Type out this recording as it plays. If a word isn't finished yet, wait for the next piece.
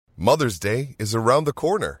Mother's Day is around the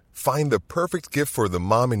corner. Find the perfect gift for the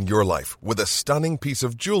mom in your life with a stunning piece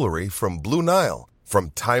of jewelry from Blue Nile.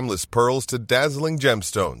 From timeless pearls to dazzling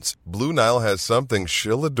gemstones, Blue Nile has something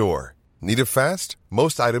she'll adore. Need it fast?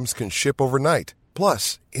 Most items can ship overnight.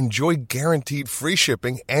 Plus, enjoy guaranteed free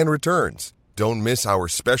shipping and returns. Don't miss our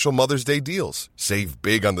special Mother's Day deals. Save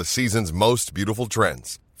big on the season's most beautiful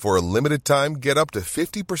trends. For a limited time, get up to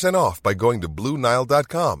 50% off by going to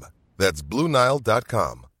BlueNile.com. That's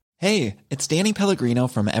BlueNile.com. Hey, it's Danny Pellegrino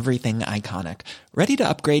from Everything Iconic. Ready to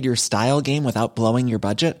upgrade your style game without blowing your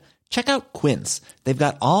budget? Check out Quince. They've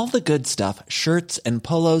got all the good stuff, shirts and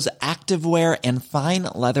polos, activewear, and fine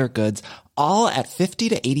leather goods, all at 50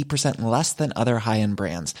 to 80% less than other high-end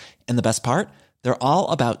brands. And the best part? They're all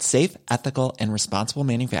about safe, ethical, and responsible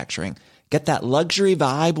manufacturing. Get that luxury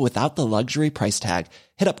vibe without the luxury price tag.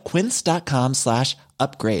 Hit up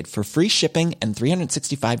quince.com/upgrade for free shipping and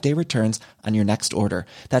 365-day returns on your next order.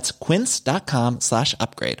 That's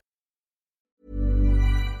quince.com/upgrade.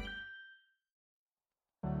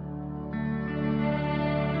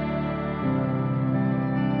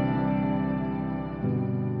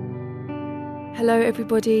 Hello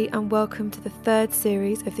everybody and welcome to the third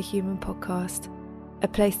series of the Human Podcast, a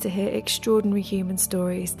place to hear extraordinary human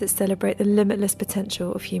stories that celebrate the limitless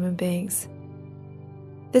potential of human beings.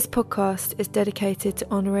 This podcast is dedicated to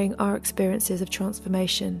honouring our experiences of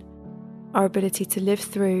transformation, our ability to live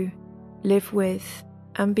through, live with,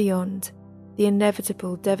 and beyond the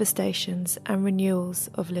inevitable devastations and renewals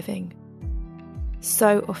of living.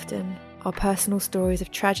 So often, our personal stories of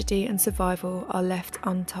tragedy and survival are left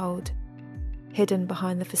untold, hidden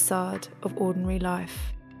behind the facade of ordinary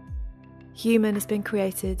life. Human has been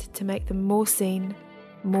created to make them more seen,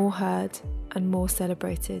 more heard, and more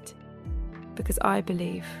celebrated. Because I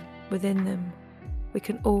believe, within them, we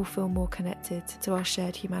can all feel more connected to our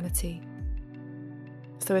shared humanity.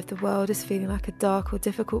 So if the world is feeling like a dark or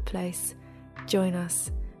difficult place, join us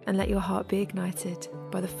and let your heart be ignited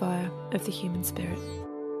by the fire of the human spirit.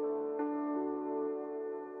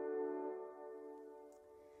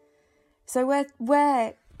 So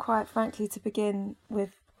where, quite frankly, to begin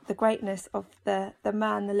with the greatness of the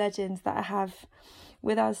man, the legend that I have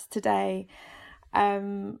with us today,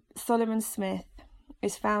 Solomon Smith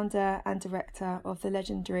is founder and director of the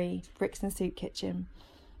legendary Brixton Soup Kitchen.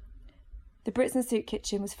 The Brixton Soup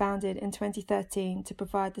Kitchen was founded in 2013 to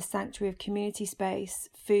provide the sanctuary of community space,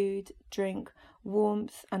 food, drink,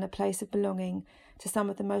 warmth, and a place of belonging to some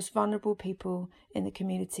of the most vulnerable people in the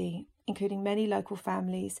community, including many local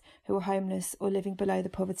families who are homeless or living below the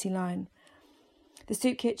poverty line. The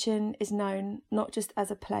Soup Kitchen is known not just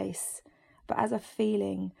as a place, but as a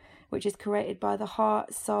feeling which is created by the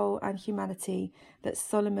heart, soul and humanity that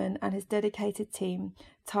Solomon and his dedicated team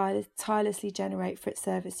tirelessly generate for its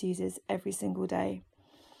service users every single day.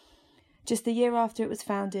 Just a year after it was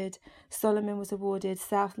founded, Solomon was awarded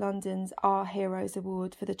South London's Our Heroes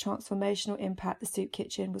Award for the transformational impact the Soup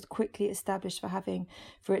Kitchen was quickly established for having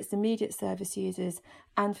for its immediate service users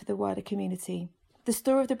and for the wider community. The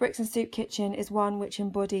story of the Brixton Soup Kitchen is one which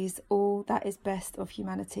embodies all that is best of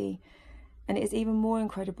humanity, and it is even more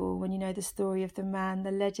incredible when you know the story of the man,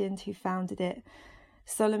 the legend who founded it.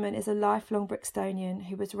 Solomon is a lifelong Brixtonian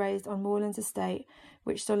who was raised on Moorlands Estate,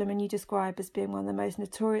 which Solomon you describe as being one of the most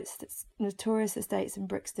notorious estates in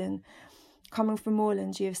Brixton. Coming from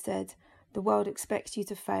Moorlands, you have said, the world expects you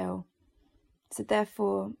to fail. So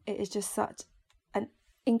therefore, it is just such an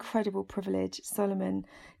incredible privilege, Solomon,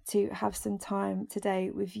 to have some time today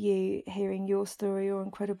with you, hearing your story, your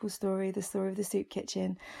incredible story, the story of the Soup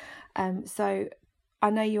Kitchen. So I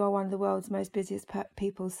know you are one of the world's most busiest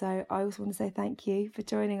people, so I also want to say thank you for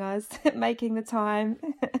joining us, making the time.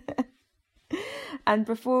 And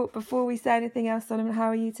before we say anything else, Solomon, how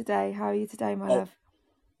are you today? How are you today, my love?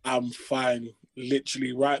 I'm fine.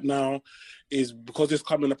 Literally right now is because it's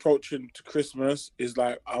approaching to Christmas is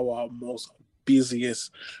like our most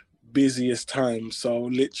busiest time. So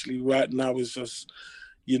literally right now is just,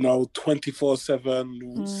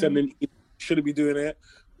 24/7 sending. Shouldn't be doing it.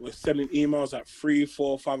 We're sending emails at 3,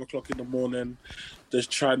 4, 5 o'clock in the morning, just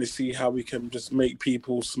trying to see how we can just make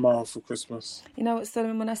people smile for Christmas. You know what,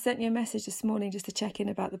 Solomon, when I sent you a message this morning just to check in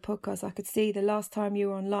about the podcast, I could see the last time you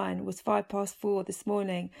were online was 4:05 this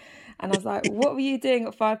morning. And I was like, what were you doing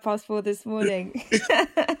at 4:05 this morning?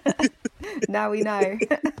 Now we know.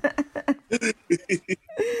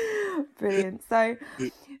 Brilliant.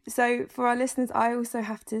 So for our listeners, I also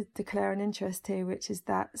have to declare an interest here, which is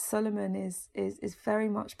that Solomon is very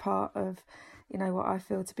much part of, what I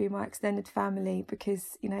feel to be my extended family,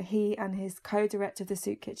 because, he and his co-director of the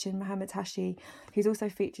Soup Kitchen, Mohammed Hashi, who's also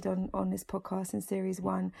featured on this podcast in series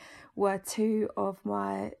 1, were two of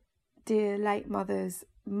my dear late mother's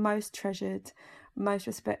most treasured, most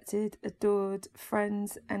respected, adored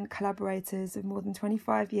friends and collaborators of more than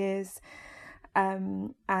 25 years.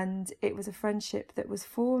 And it was a friendship that was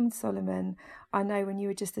formed, Solomon, I know, when you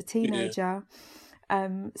were just a teenager.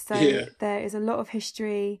 There is a lot of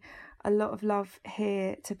history, a lot of love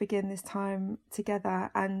here to begin this time together.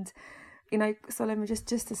 And, you know, Solomon, just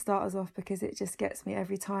to start us off, because it just gets me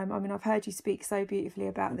every time. I mean, I've heard you speak so beautifully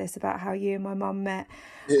about this, about how you and my mum met.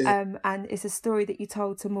 And it's a story that you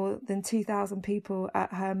told to more than 2,000 people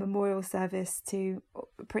at her memorial service, to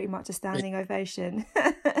pretty much a standing ovation.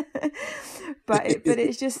 But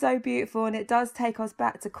it's just so beautiful, and it does take us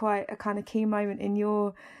back to quite a kind of key moment in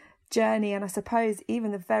your journey, and I suppose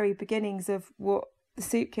even the very beginnings of what the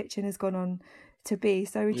Soup Kitchen has gone on to be.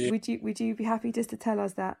 So would you be happy just to tell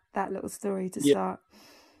us that little story to start?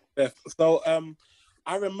 So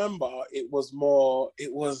I remember it was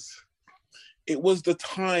the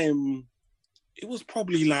time, it was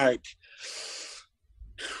probably like,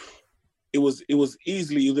 it was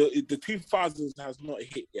easily the 2000s has not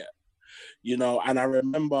hit yet, you know. And I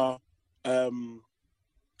remember I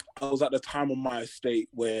was at the time on my estate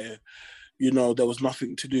where, you know, there was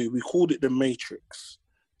nothing to do. We called it the Matrix.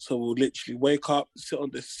 So we'll literally wake up, sit on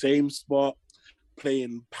the same spot,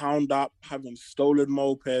 playing Pound Up, having stolen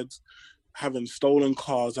mopeds, having stolen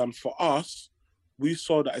cars. And for us, we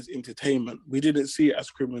saw that as entertainment. We didn't see it as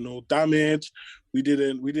criminal damage. We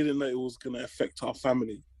didn't know it was going to affect our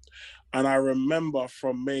family. And I remember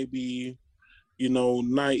from maybe, you know,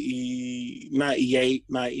 90, 98,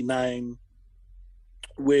 99,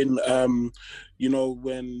 when, you know,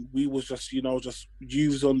 when we was just, you know, just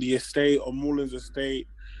youths on the estate, on Mullins estate,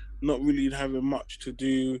 not really having much to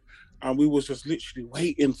do. And we was just literally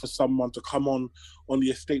waiting for someone to come on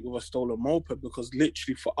the estate with a stolen moped, because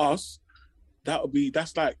literally for us,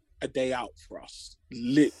 that's like a day out for us,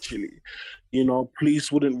 literally. You know,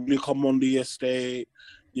 police wouldn't really come on the estate.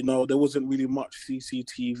 You know, there wasn't really much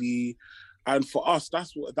CCTV. And for us,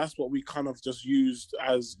 that's what we kind of just used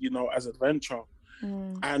as, you know, as adventure.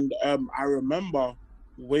 And I remember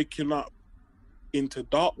waking up into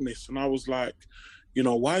darkness, and I was like, you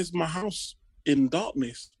know, why is my house in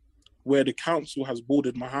darkness where the council has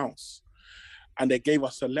boarded my house? And they gave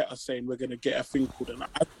us a letter saying we're going to get a thing called an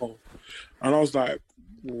ASBO. And I was like,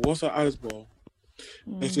 what's an ASBO?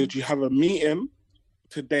 They said, you have a meeting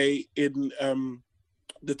today in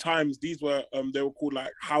the Times. These were, they were called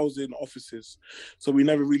like housing offices. So we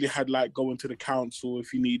never really had like going to the council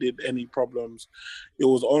if you needed any problems. It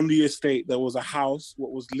was on the estate. There was a house,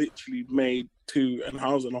 what was literally made to an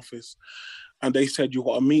housing office. And they said, you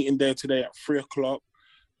got a meeting there today at 3:00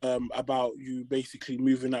 about you basically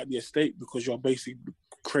moving out the estate because you're basically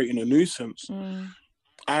creating a nuisance.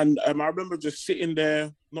 And I remember just sitting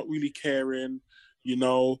there, not really caring, you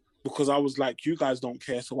know, because I was like, you guys don't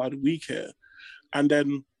care, so why do we care? And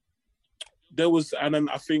then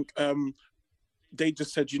I think they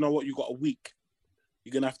just said, you know what, you got a week.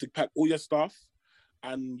 You're going to have to pack all your stuff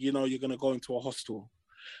and, you know, you're going to go into a hostel.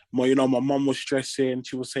 Well, you know, my mum was stressing.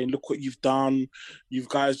 She was saying, look what you've done. You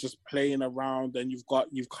guys just playing around, and you've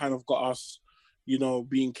kind of got us, you know,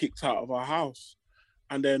 being kicked out of our house.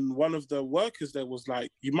 And then one of the workers there was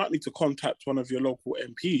like, you might need to contact one of your local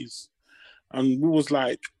MPs. And we was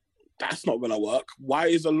like, that's not going to work. Why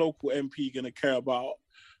is a local MP going to care about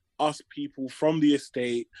us people from the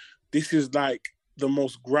estate? This is like the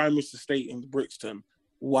most grimiest estate in Brixton.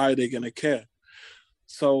 Why are they going to care?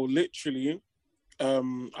 So literally,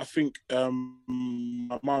 I think my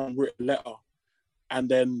mum wrote a letter, and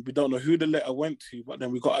then we don't know who the letter went to, but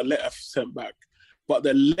then we got a letter sent back. But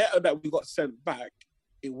the letter that we got sent back,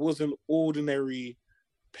 it wasn't ordinary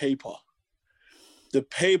paper. The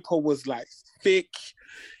paper was like thick.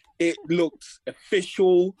 It looked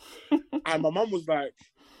official. And my mum was like,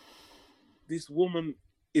 this woman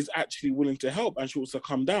is actually willing to help, and she wants to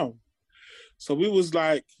come down. So we was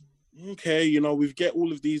like, okay, you know, we get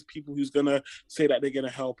all of these people who's going to say that they're going to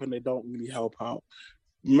help and they don't really help out.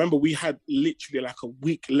 Remember, we had literally like a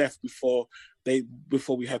week left before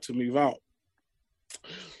we had to move out.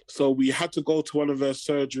 So we had to go to one of her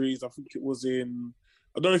surgeries. I think it was I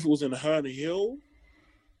don't know if it was in Herne Hill,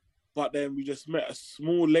 but then we just met a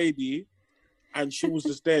small lady and she was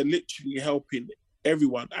just there literally helping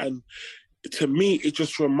everyone. And to me, it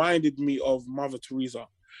just reminded me of Mother Teresa,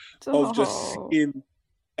 of just seeing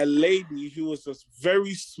a lady who was just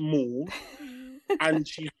very small and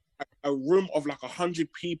she had a room of like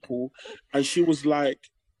 100 people, and she was like,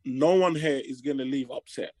 no one here is going to leave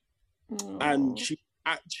upset. And she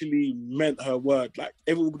actually meant her word. Like,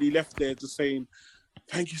 everybody left there just saying,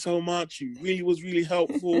 thank you so much. You really was really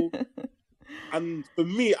helpful. And for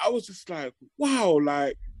me, I was just like, wow,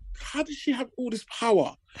 like, how does she have all this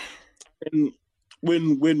power? And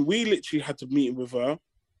when we literally had to meet with her,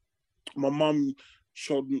 my mum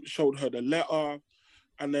showed her the letter,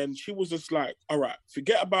 and then she was just like, all right,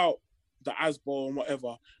 forget about the ASBO and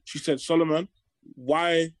whatever. She said, Solomon,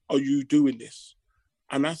 why are you doing this?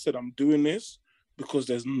 And I said, I'm doing this because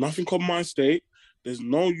there's nothing on my estate. There's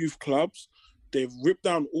no youth clubs. They've ripped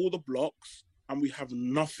down all the blocks and we have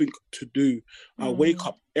nothing to do. I wake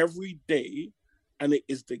up every day and it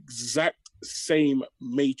is the exact same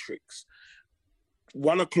matrix.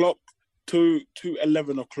 1 o'clock to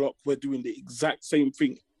 11 o'clock, we're doing the exact same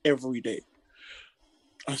thing every day.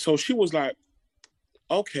 And so she was like,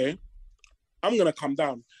 okay, I'm going to come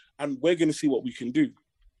down and we're going to see what we can do.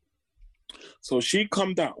 So she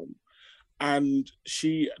come down and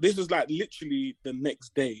this was like literally the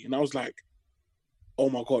next day. And I was like, oh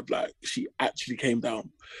my God, like she actually came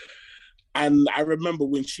down. And I remember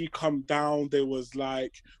when she come down, there was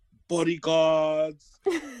like bodyguards.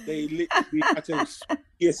 They literally had to speak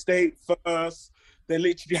the estate first. They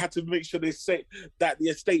literally had to make sure they say that the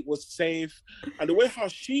estate was safe. And the way how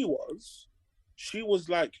she was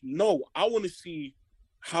like, no, I want to see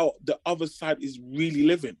how the other side is really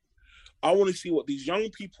living. I want to see what these young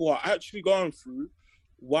people are actually going through,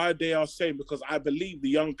 why they are saying, because I believe the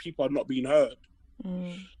young people are not being heard.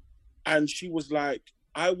 And she was like,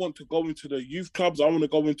 I want to go into the youth clubs. I want to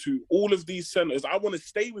go into all of these centers. I want to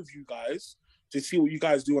stay with you guys to see what you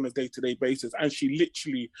guys do on a day-to-day basis. And she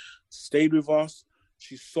literally stayed with us.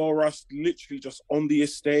 She saw us literally just on the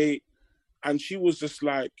estate. And she was just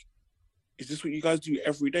like, is this what you guys do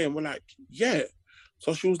every day? And we're like, yeah.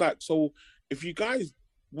 So she was like, so if you guys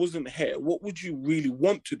wasn't here, what would you really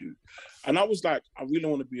want to do? And I was like, I really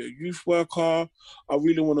want to be a youth worker. I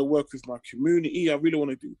really want to work with my community. I really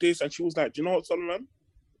want to do this. And she was like, do you know what, Solomon?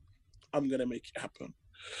 I'm going to make it happen.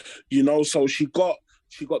 You know, so she got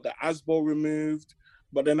the ASBO removed,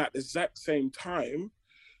 but then at the exact same time,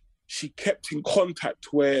 she kept in contact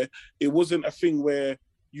where it wasn't a thing where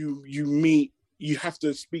you meet, you have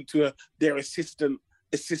to speak to their assistant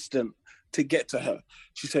to get to her.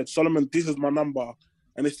 She said, Solomon, this is my number.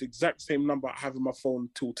 And it's the exact same number I have in my phone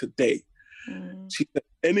till today. She said,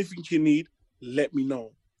 anything you need, let me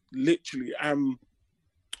know. Literally.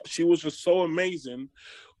 She was just so amazing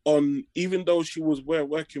on, even though she was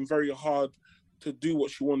working very hard to do what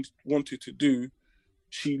she wanted to do,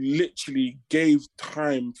 she literally gave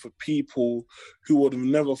time for people who would have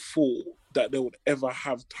never thought that they would ever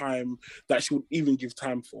have time, that she would even give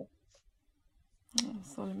time for. Oh,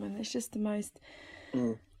 Solomon, it's just the most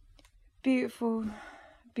beautiful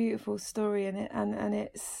story in it, and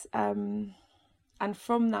it's and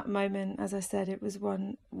from that moment, as I said, it was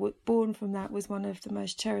born from that was one of the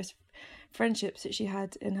most cherished friendships that she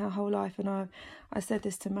had in her whole life. And I said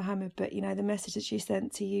this to Mohammed, but you know, the message that she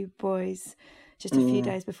sent to you boys just a few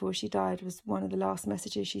days before she died was one of the last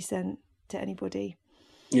messages she sent to anybody.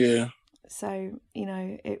 Yeah. So, you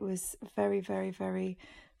know, it was a very, very, very,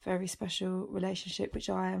 very special relationship, which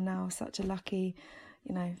I am now such a lucky,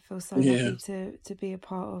 you know, feel so lucky to be a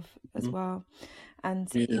part of as well. And,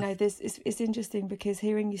 you know, it's interesting because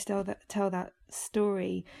hearing you tell that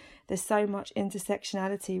story, there's so much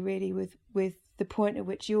intersectionality really with the point at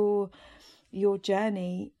which your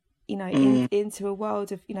journey, you know, into a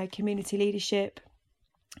world of, you know, community leadership,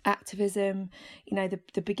 activism, you know,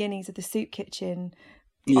 the beginnings of the soup kitchen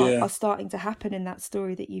are starting to happen in that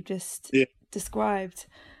story that you've just described,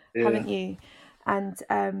 haven't you? And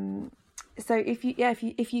so if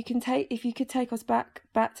you could take us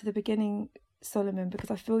back to the beginning, Solomon,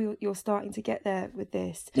 because I feel you're starting to get there with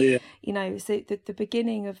this. You know, so the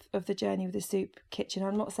beginning of the journey with the soup kitchen,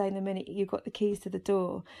 I'm not saying the minute you got the keys to the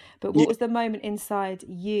door, but what was the moment inside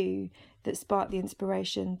you that sparked the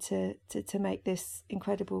inspiration to make this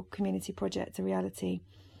incredible community project a reality?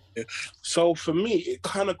 So for me, it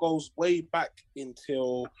kind of goes way back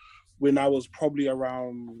until when I was probably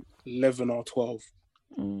around 11 or 12.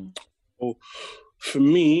 So for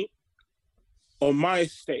me, on my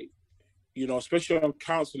estate, you know, especially on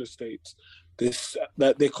council estates,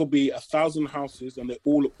 that there could be 1,000 houses and they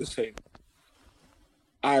all look the same.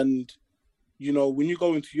 And, you know, when you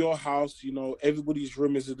go into your house, you know, everybody's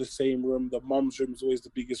room is the same room. The mum's room is always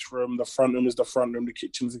the biggest room. The front room is the front room. The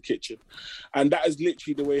kitchen is the kitchen. And that is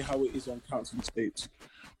literally the way how it is on council estates.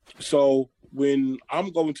 So when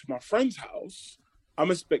I'm going to my friend's house,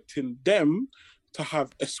 I'm expecting them to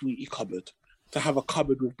have a sweetie cupboard, to have a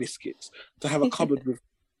cupboard with biscuits, to have a cupboard with...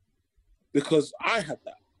 Because I had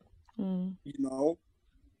that. You know,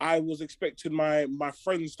 I was expecting my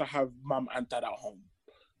friends to have mum and dad at home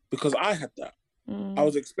because I had that. I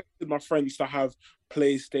was expecting my friends to have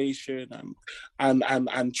PlayStation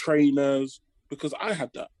and trainers because I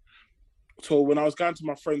had that. So when I was going to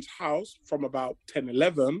my friend's house from about 10,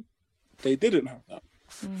 11, they didn't have that.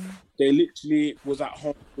 They literally was at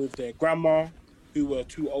home with their grandma who were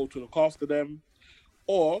too old to look after them.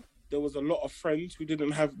 Or there was a lot of friends who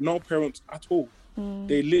didn't have no parents at all.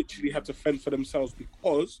 They literally had to fend for themselves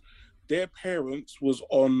because their parents was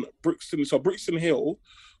on Brixton. So Brixton Hill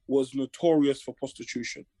was notorious for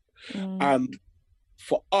prostitution. And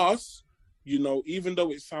for us, you know, even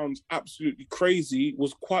though it sounds absolutely crazy,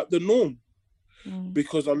 was quite the norm.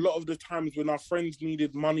 Because a lot of the times when our friends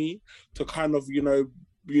needed money to kind of,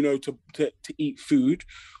 to eat food,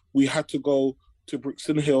 we had to go to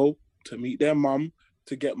Brixton Hill to meet their mum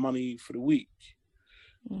to get money for the week.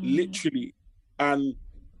 Literally. And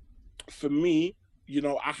for me, you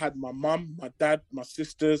know, I had my mum, my dad, my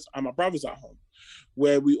sisters, and my brothers at home,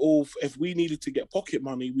 where we all, if we needed to get pocket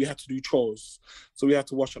money, we had to do chores. So we had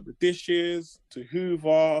to wash up the dishes, to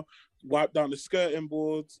hoover, wipe down the skirting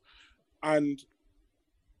boards. And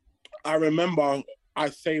I remember I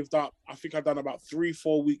saved up, I think I'd done about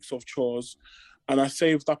 3-4 weeks of chores, and I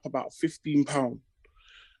saved up about £15.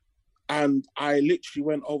 And I literally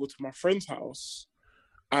went over to my friend's house,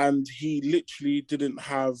 and he literally didn't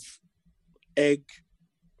have egg,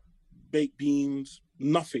 baked beans,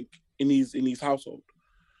 nothing in his household.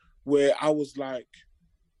 Where I was like,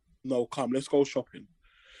 no, come, let's go shopping.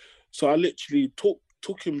 So I literally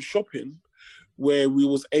took him shopping, where we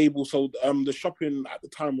was able, so the shopping at the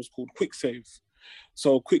time was called Quick Save.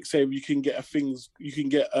 So Quick Save, you can get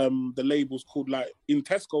the labels called, like in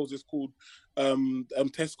Tesco's it's called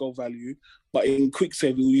Tesco value, but in Quick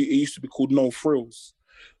Save it used to be called No Frills.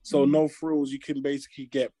 So No Frills, you can basically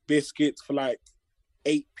get biscuits for like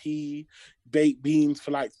 8p, baked beans for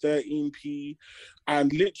like 13p,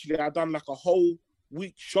 and literally I done like a whole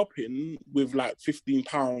week shopping with like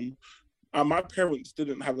 £15. And my parents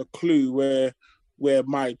didn't have a clue where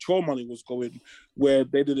my chore money was going, where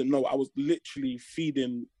they didn't know I was literally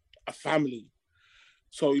feeding a family.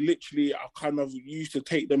 So literally, I kind of used to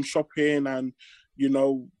take them shopping and, you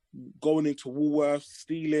know, going into Woolworths,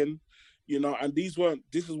 stealing, you know, and this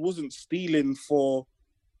wasn't stealing for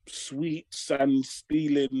sweets and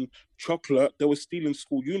stealing chocolate. They were stealing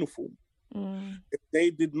school uniform. If they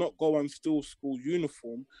did not go and steal school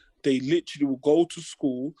uniform, they literally would go to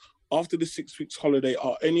school after the 6 weeks holiday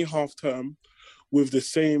or any half term with the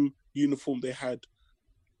same uniform they had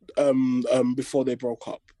before they broke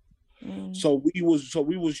up. So we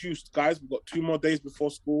was used, guys. We've got 2 more days before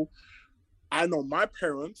school. I know my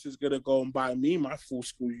parents is gonna go and buy me my full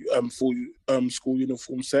school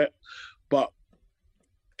uniform set, but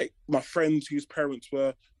my friends whose parents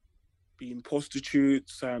were being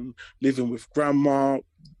prostitutes and living with grandma,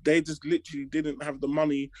 they just literally didn't have the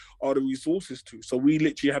money or the resources to. So we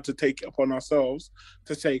literally had to take it upon ourselves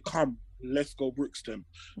to say, come, let's go Brixton.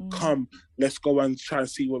 Come, let's go and try and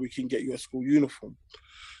see where we can get you a school uniform.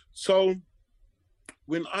 So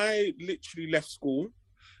when I literally left school,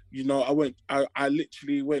 you know, I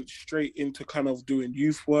literally went straight into kind of doing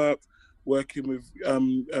youth work, working with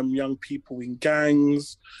young people in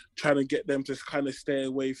gangs, trying to get them to kind of stay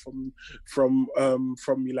away from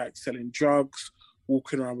me, like selling drugs,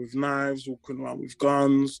 walking around with knives, walking around with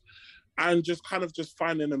guns, and just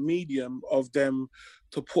finding a medium of them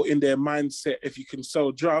to put in their mindset, if you can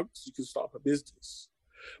sell drugs, you can start up a business.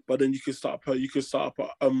 But then you can start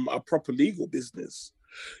up a proper legal business.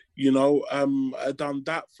 You know, I done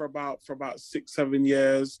that for about 6-7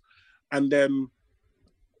 years, and then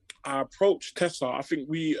I approached Tessa. I think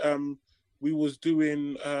we was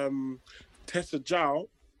doing Tessa Zhao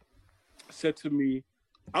said to me,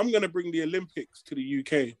 I'm gonna bring the Olympics to the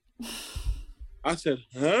UK. I said,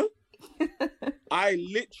 huh? I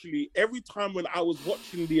literally, every time when I was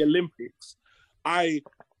watching the Olympics, I,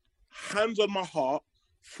 hands on my heart,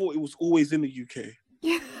 thought it was always in the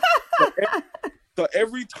UK. So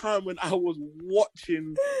every time when I was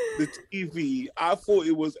watching the TV, I thought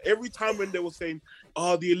it was, every time when they were saying,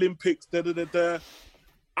 oh, the Olympics,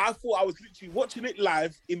 I thought I was literally watching it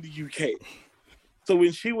live in the UK. So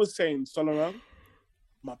when she was saying, Solomon,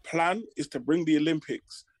 my plan is to bring the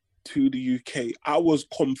Olympics to the UK, I was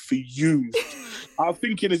confused. I was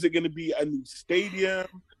thinking, is it going to be a new stadium?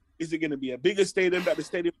 Is it going to be a bigger stadium than the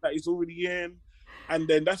stadium that is already in? And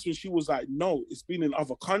then that's when she was like, no, it's been in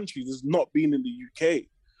other countries. It's not been in the UK.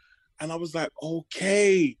 And I was like,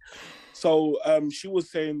 okay. So she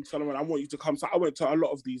was saying, Solomon, I want you to come. So I went to a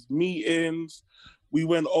lot of these meetings. We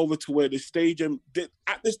went over to where the stadium,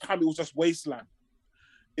 at this time, it was just wasteland.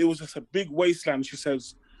 It was just a big wasteland. She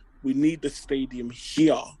says, we need the stadium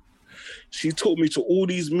here. She took me to all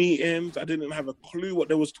these meetings. I didn't have a clue what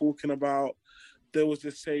they was talking about. They was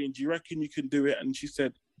just saying, do you reckon you can do it? And she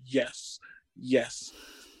said, yes.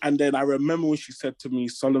 And then I remember when she said to me,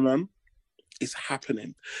 Solomon, it's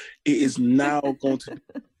happening. It is now going to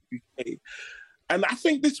be UK. And I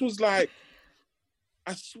think this was like,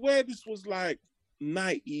 I swear this was like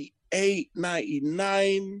 98,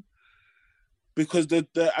 99, because the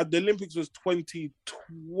Olympics was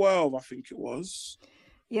 2012, I think it was.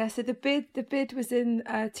 Yeah, so the bid was in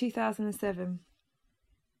 2007.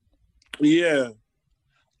 Yeah.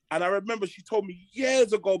 And I remember she told me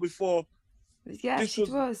years ago before. Yeah, this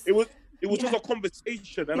was. It was just a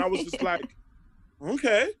conversation, and I was just like,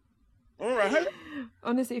 okay, all right.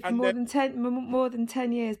 Honestly, for more than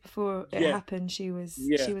 10 years before it happened, she was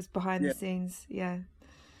behind the scenes. Yeah.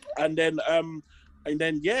 And then I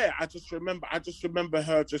just remember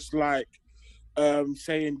her just like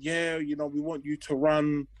saying, yeah, you know, we want you to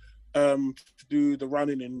run to do the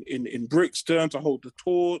running in Brixton, to hold the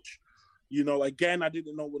torch. You know, again, I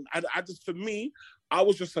didn't know when for me, I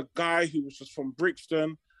was just a guy who was just from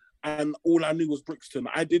Brixton, and all I knew was Brixton.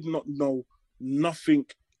 I did not know nothing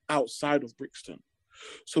outside of Brixton.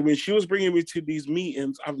 So when she was bringing me to these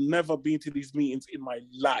meetings, I've never been to these meetings in my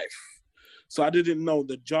life. So I didn't know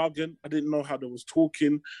the jargon. I didn't know how they was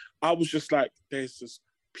talking. I was just like, there's just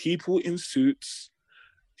people in suits.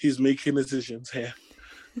 He's making decisions here,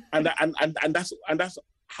 and that's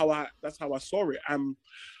how I saw it.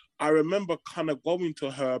 I remember kind of going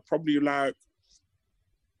to her probably like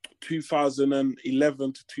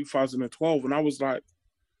 2011 to 2012, and I was like,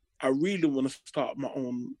 I really want to start my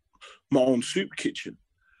own soup kitchen.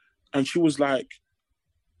 And she was like,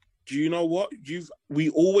 do you know what? We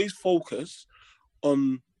always focus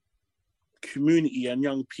on community and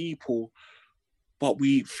young people, but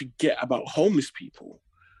we forget about homeless people.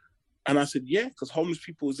 And I said, yeah, because homeless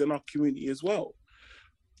people is in our community as well.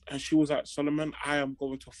 And she was like, Solomon, I am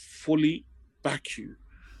going to fully back you.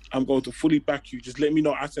 I'm going to fully back you. Just let me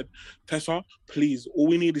know. I said, Tessa, please, all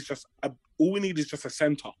we need is just a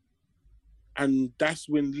center. And that's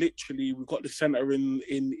when literally we got the center in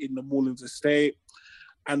the Moorlands estate.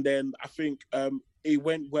 And then I think it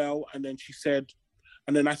went well. And then she said,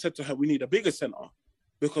 and then I said to her, we need a bigger center,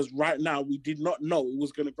 because right now we did not know it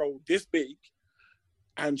was going to grow this big.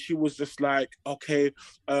 And she was just like, okay,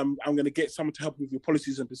 I'm going to get someone to help with your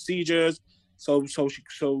policies and procedures. So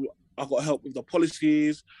I got help with the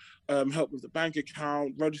policies, help with the bank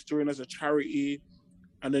account, registering as a charity.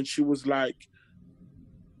 And then she was like,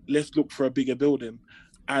 let's look for a bigger building.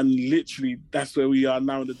 And literally that's where we are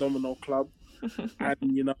now in the Domino Club. And,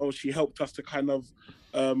 you know, she helped us to kind of,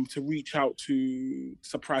 to reach out to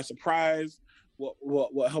surprise,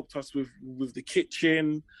 what helped us with the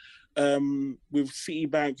kitchen, with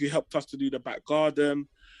Citibank, who helped us to do the back garden.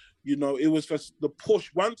 You know, it was just the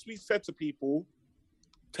push. Once we said to people,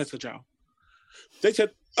 Tessa Jow, they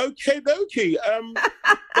said, okay,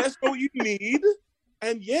 that's what you need.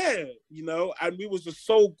 And yeah, you know, and we was just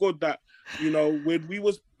so good that, you know, when we're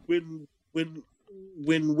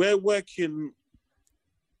working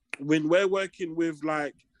with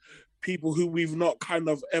like people who we've not kind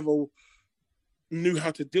of ever knew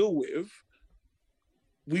how to deal with,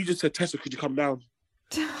 we just said, Tessa, could you come down?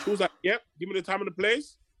 She was like, yep, give me the time and the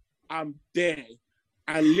place. I'm there.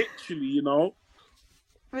 And literally, you know,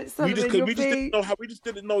 we just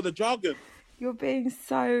didn't know the jargon. You're being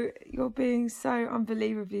so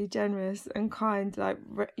unbelievably generous and kind, like,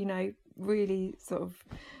 you know, really sort of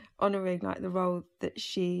honouring like the role that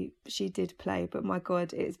she did play. But my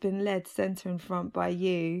God, it's been led centre and front by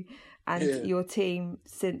you and your team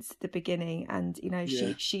since the beginning. And, you know,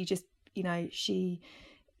 she just, you know,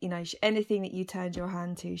 anything that you turned your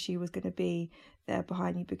hand to, she was going to be there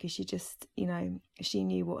behind you, because she just, you know, she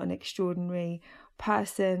knew what an extraordinary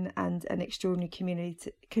person and an extraordinary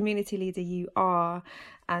community leader you are.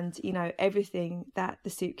 And, you know, everything that the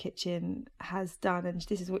Soup Kitchen has done, and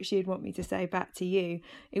this is what she'd want me to say back to you,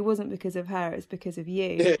 it wasn't because of her, it's because of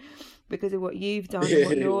you, because of what you've done and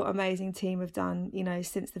what your amazing team have done, you know,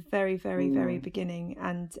 since the very, very, very beginning.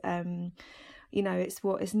 And you know, it's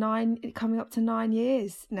coming up to 9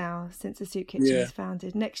 years now since the Soup Kitchen was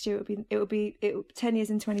founded. Next year it will be 10 years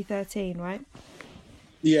in 2013, right?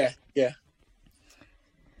 Yeah.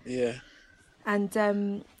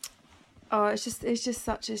 And it's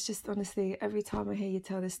just honestly, every time I hear you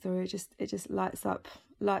tell this story, it just lights up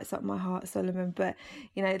my heart, Solomon. But,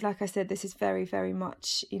 you know, like I said, this is very, very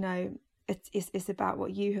much, you know, it's about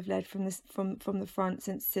what you have led from this from the front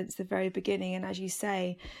since the very beginning. And as you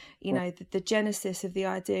say, you know, the genesis of the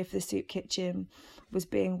idea for the soup kitchen was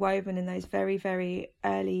being woven in those very, very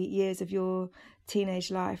early years of your teenage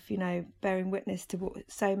life, you know, bearing witness to what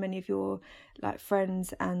so many of your like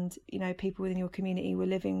friends and, you know, people within your community were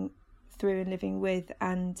living through and living with.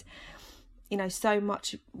 And, you know, so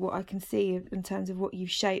much what I can see in terms of what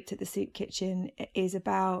you've shaped at the soup kitchen is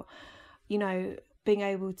about, you know, being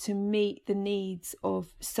able to meet the needs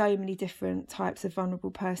of so many different types of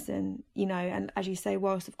vulnerable person, you know. And as you say,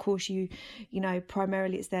 whilst of course you know,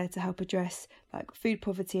 primarily it's there to help address like food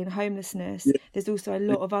poverty and homelessness, there's also a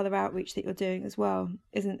lot of other outreach that you're doing as well,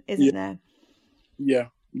 isn't there? Yeah.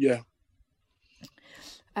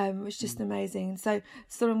 It's just amazing. So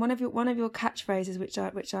one of your catchphrases, which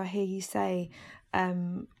I hear you say,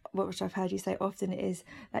 which I've heard you say often, is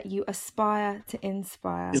that you aspire to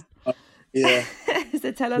inspire. Yeah.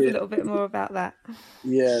 So tell us a little bit more about that.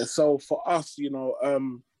 Yeah. So for us, you know,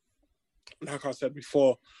 like I said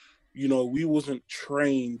before, you know, we wasn't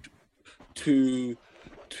trained to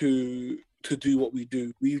do what we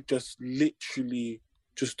do. We just literally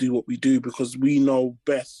just do what we do because we know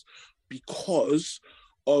best, because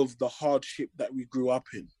of the hardship that we grew up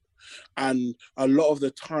in. And a lot of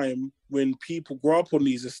the time when people grow up on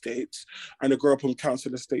these estates and they grow up on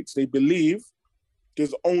council estates, they believe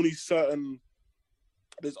there's only so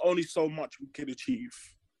much we can achieve.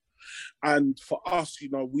 And for us, you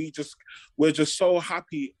know, we're just so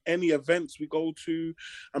happy any events we go to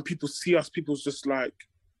and people see us, people's just like,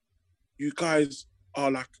 you guys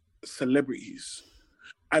are like celebrities.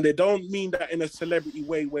 And they don't mean that in a celebrity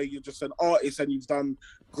way where you're just an artist and you've done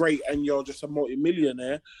great and you're just a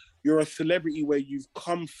multi-millionaire. You're a celebrity where you've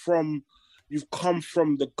come from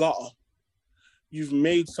the gutter. You've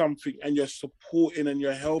made something and you're supporting and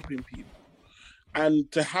you're helping people.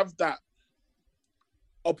 And to have that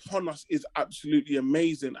upon us is absolutely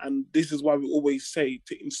amazing. And this is why we always say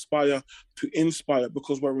to inspire,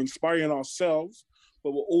 because we're inspiring ourselves,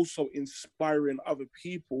 but we're also inspiring other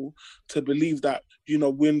people to believe that, you know,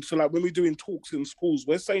 when we're doing talks in schools,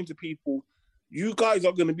 we're saying to people, you guys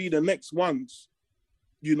are going to be the next ones.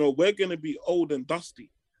 You know, we're going to be old and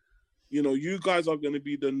dusty. You know, you guys are going to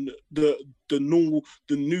be the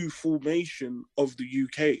new formation of the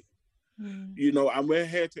UK. You know, and we're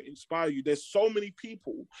here to inspire you. There's so many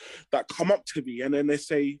people that come up to me and then they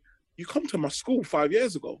say, you come to my school 5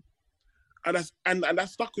 years ago. And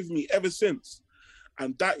that's stuck with me ever since.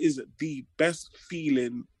 And that is the best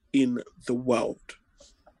feeling in the world.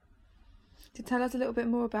 To tell us a little bit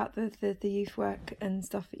more about the youth work and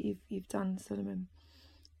stuff that you've done, Solomon.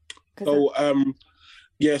 So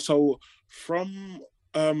so from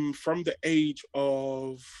the age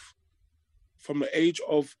of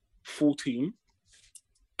 14,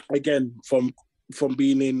 again from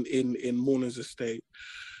being in Mourners Estate,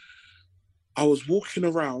 I was walking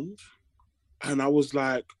around and I was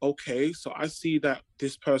like, okay, so I see that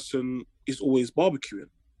this person is always barbecuing.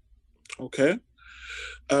 Okay.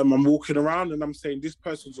 I'm walking around and I'm saying this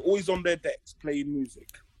person's always on their decks playing music.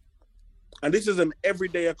 And this is an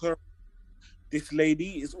everyday occurrence. This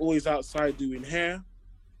lady is always outside doing hair.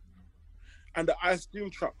 And the ice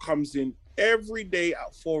cream truck comes in every day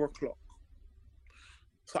at 4:00.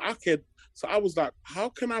 So I was like, how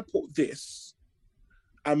can I put this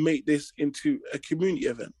and make this into a community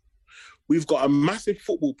event? We've got a massive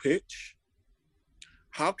football pitch.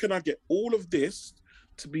 How can I get all of this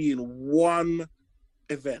to be in one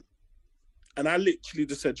event? And I literally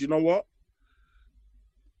just said, you know what?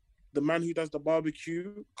 The man who does the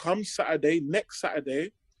barbecue, come next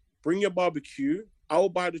Saturday, bring your barbecue, I'll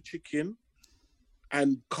buy the chicken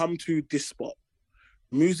and come to this spot.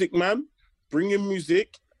 Music man, bring in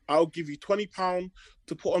music, I'll give you £20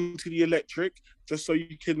 to put onto the electric just so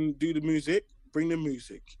you can do the music, bring the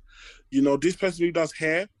music. You know, this person who does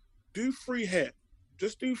hair, do free hair.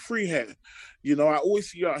 Just do free hair. You know, I always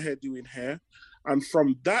see you out here doing hair. And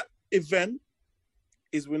from that event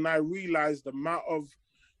is when I realized the amount of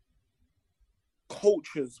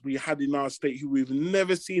cultures we had in our state who we've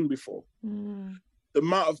never seen before. The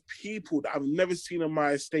amount of people that I've never seen in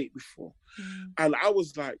my estate before. And I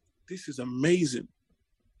was like, this is amazing.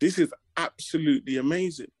 This is absolutely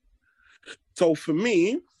amazing. So for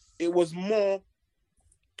me, it was more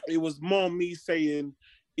me saying,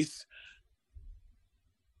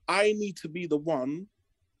 I need to be the one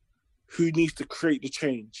who needs to create the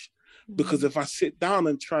change. Because if I sit down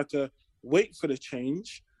and try to wait for the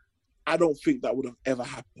change, I don't think that would have ever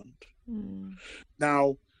happened.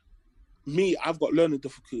 Now, me, I've got learning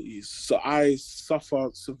difficulties. So I suffer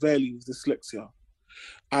severely with dyslexia.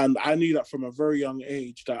 And I knew that from a very young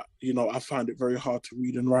age that, I found it very hard to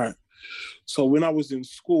read and write. So when I was in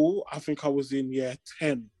school, I think I was in year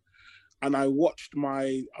 10, and I watched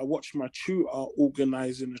my tutor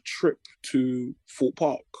organizing a trip to Fort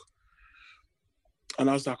Park. And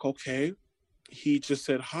I was like, okay. He just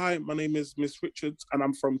said, hi, my name is Miss Richards, and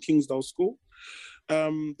I'm from Kingsdale School.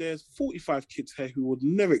 There's 45 kids here who would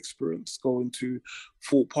never experience going to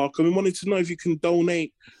Fort Park, and we wanted to know if you can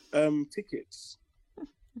donate tickets.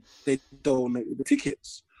 They donated the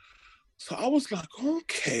tickets. So I was like,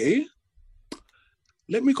 okay,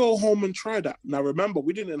 let me go home and try that. Now, remember,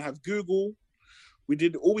 we didn't have Google.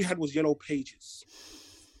 All we had was Yellow Pages.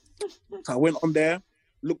 So I went on there,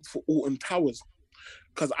 looked for Alton Towers.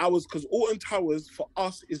 Because Alton Towers for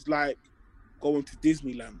us is like going to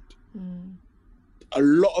Disneyland. Mm. A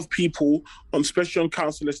lot of people, especially on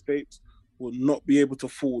council estates, will not be able to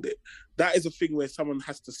afford it. That is a thing where someone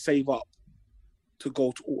has to save up to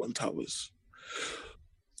go to Alton Towers.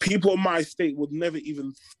 People on my estate would never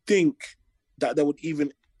even think that they would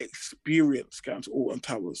even experience going to Alton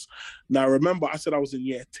Towers. Now, remember, I said I was in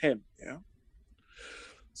year 10, yeah?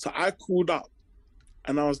 So I called up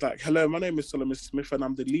and I was like, hello, my name is Solomon Smith and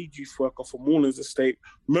I'm the lead youth worker for Moorlands Estate.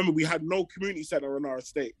 Remember, we had no community centre on our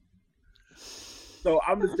estate. So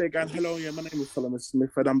I'm just there going, hello, yeah, my name is Solomon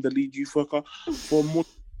Smith and I'm the lead youth worker for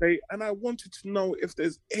Moorlands Estate. And I wanted to know if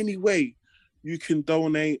there's any way you can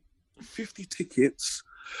donate 50 tickets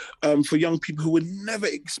for young people who would never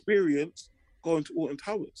experience going to Alton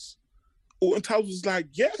Towers. Alton Towers was like,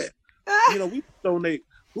 yeah, we'll donate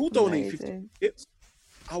 50 tickets.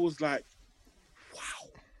 I was like,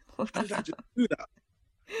 wow, how did I just do that?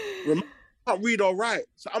 Remember, I can't read or write.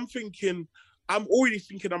 So I'm already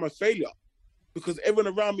thinking I'm a failure because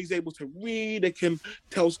everyone around me is able to read, they can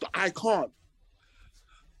tell stuff. I can't.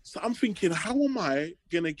 So I'm thinking, how am I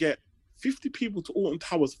going to get 50 people to Alton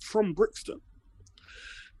Towers from Brixton?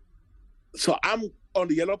 So I'm on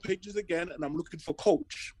the Yellow Pages again and I'm looking for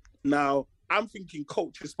Coach. Now, I'm thinking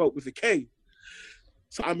Coach is spelled with a K.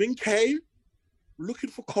 So I'm in K, looking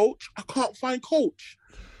for Coach. I can't find Coach.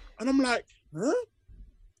 And I'm like, huh?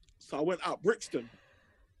 So I went out Brixton.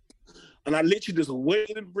 And I literally just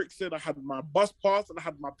waited in Brixton. I had my bus pass and I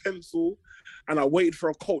had my pencil. And I waited for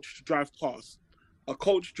a coach to drive past. A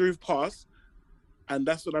coach drove past. And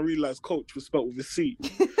that's when I realized Coach was spelled with a C.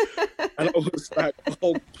 And I was like,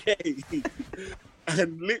 okay.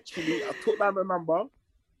 And literally, I took down the number.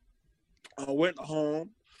 I went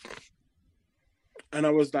home. And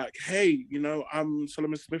I was like, hey, I'm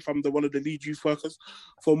Solomon Smith. I'm one of the lead youth workers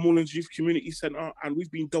for Moorlands Youth Community Centre. And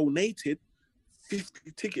we've been donated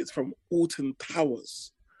 50 tickets from Alton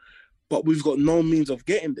Towers. But we've got no means of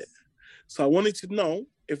getting there. So I wanted to know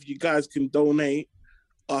if you guys can donate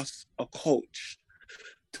us a coach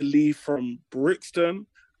to leave from Brixton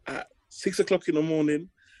at 6 o'clock in the morning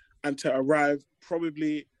and to arrive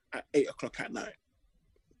probably at 8 o'clock at night.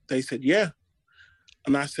 They said, yeah.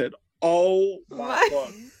 And I said, oh my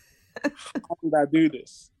God, how did I do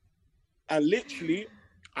this? And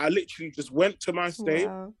I literally just went to my estate,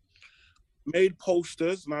 made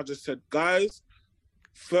posters, and I just said, guys,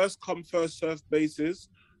 first come, first served basis,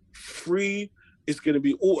 free, it's going to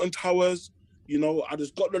be Alton Towers. I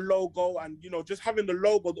just got the logo and, just having the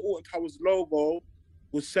logo, the Alton Towers logo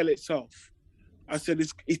will sell itself. I said,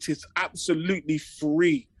 it is absolutely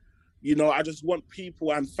free. I just want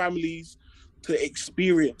people and families to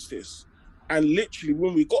experience this. And literally,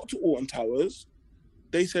 when we got to Alton Towers,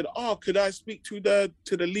 they said, could I speak to the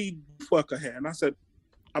lead youth worker here? And I said,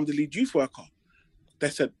 I'm the lead youth worker. They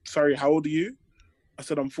said, sorry, how old are you? I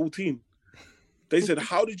said, I'm 14. They said,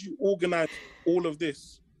 how did you organize all of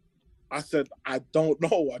this? I said, I don't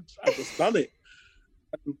know. I just done it.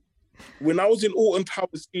 And when I was in Alton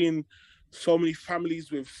Towers, seeing so many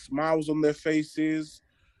families with smiles on their faces,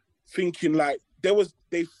 thinking like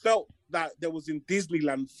they felt that there was in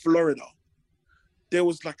Disneyland, Florida. There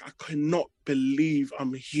was like, I cannot believe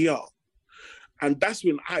I'm here. And that's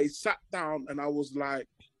when I sat down and I was like,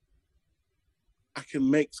 I can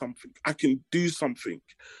make something. I can do something.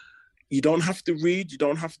 You don't have to read. You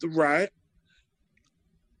don't have to write.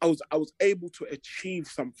 I was able to achieve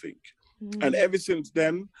something. Mm. And ever since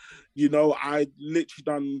then, I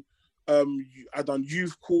literally done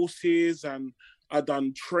youth courses and I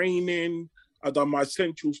done training. I done my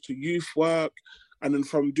essentials to youth work. And then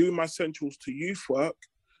from doing my essentials to youth work,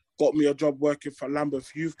 got me a job working for Lambeth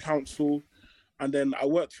Youth Council. And then I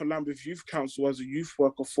worked for Lambeth Youth Council as a youth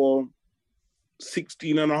worker for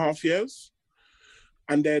 16 and a half years.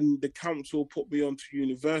 And then the council put me on to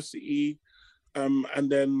university. And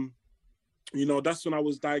then You know, that's when I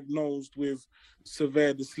was diagnosed with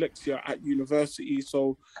severe dyslexia at university.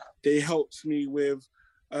 So they helped me with,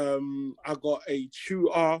 I got a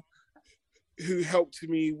tutor who helped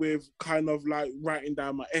me with kind of like writing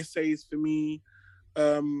down my essays for me.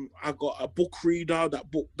 I got a book reader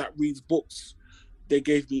that reads books. They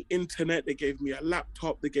gave me internet, they gave me a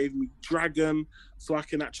laptop, they gave me Dragon, so I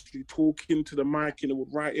can actually talk into the mic and it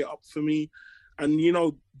would write it up for me. And, you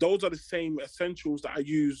know, those are the same essentials that I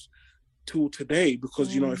use till today,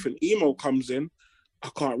 because, you know, if an email comes in, I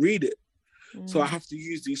can't read it. So I have to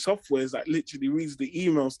use these softwares that literally reads the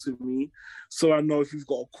emails to me. So I know if you've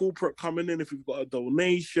got a corporate coming in, if you've got a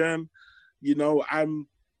donation, you know. And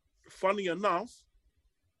funny enough,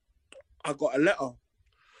 I got a letter.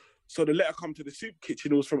 So the letter come to the soup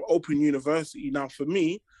kitchen. It was from Open University. Now for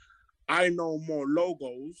me, I know more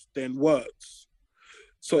logos than words.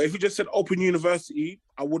 So if you just said Open University,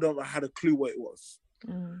 I wouldn't have had a clue what it was.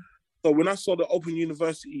 So when I saw the Open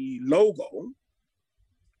University logo,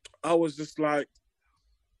 I was just like,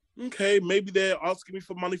 okay, maybe they're asking me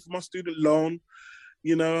for money for my student loan.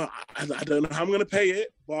 You know, I don't know how I'm going to pay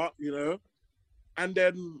it, but, you know. And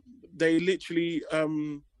then they literally,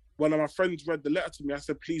 one of my friends read the letter to me. I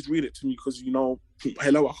said, please read it to me because, you know,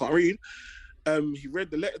 hello, I can't read. He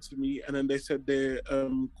read the letter to me, and then they said they're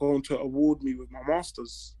going to award me with my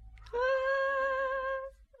master's.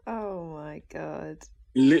 Oh, my God.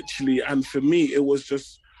 Literally. And for me, it was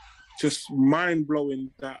just mind-blowing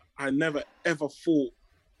that I never ever thought,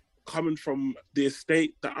 coming from the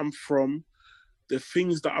estate that I'm from, the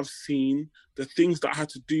things that I've seen, the things that I had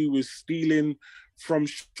to do with stealing from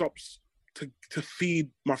shops to feed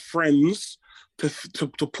my friends, to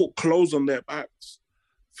put clothes on their backs,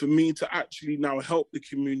 for me to actually now help the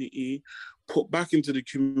community, put back into the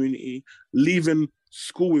community, leaving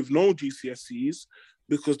school with no GCSEs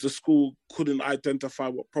because the school couldn't identify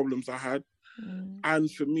what problems I had.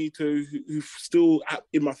 And for me to, who still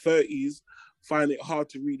in my 30s, find it hard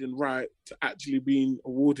to read and write, to actually being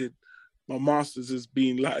awarded my master's as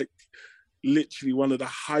being like literally one of the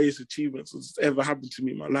highest achievements that's ever happened to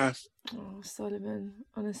me in my life. Oh, Solomon,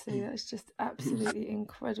 honestly, that's just absolutely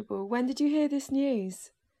incredible. When did you hear this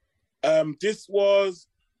news? This was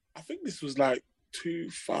like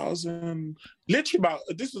 2000, literally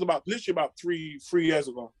about 3 years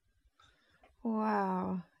ago.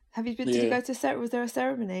 Wow. Have you been, did you go to, was there a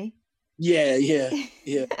ceremony? Yeah. You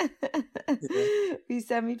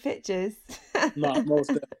send me pictures? No,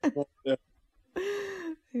 most definitely.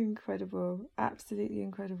 Incredible. Absolutely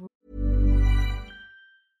incredible.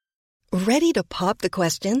 Ready to pop the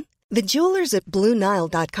question? The jewelers at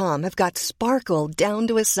BlueNile.com have got sparkle down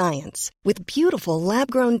to a science with beautiful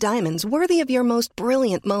lab-grown diamonds worthy of your most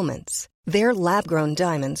brilliant moments. Their lab-grown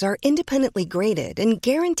diamonds are independently graded and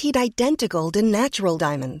guaranteed identical to natural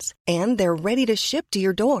diamonds, and they're ready to ship to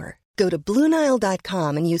your door. Go to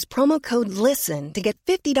BlueNile.com and use promo code LISTEN to get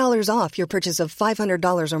 $50 off your purchase of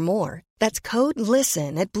 $500 or more. That's code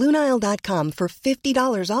LISTEN at BlueNile.com for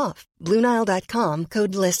 $50 off. BlueNile.com,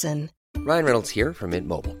 code LISTEN. Ryan Reynolds here from Mint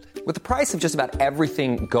Mobile. With the price of just about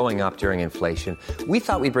everything going up during inflation, we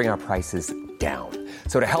thought we'd bring our prices down.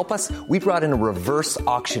 So to help us, we brought in a reverse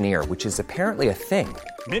auctioneer, which is apparently a thing.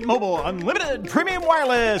 Mint Mobile Unlimited Premium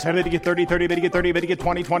Wireless. How to get 30, 30, bit to get 30, bit to get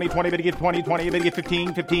 20, 20, 20, bit to get 20, 20, bit to get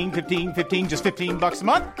 15, 15, 15, 15, just $15 a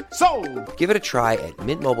month? Sold! Give it a try at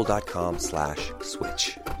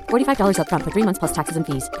mintmobile.com/switch. $45 up front for 3 months plus taxes and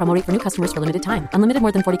fees. Promo rate for new customers for limited time. Unlimited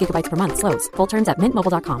more than 40 gigabytes per month. Slows full terms at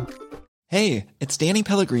mintmobile.com. Hey, it's Danny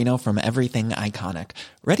Pellegrino from Everything Iconic.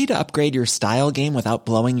 Ready to upgrade your style game without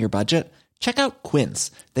blowing your budget? Check out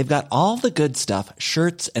Quince. They've got all the good stuff,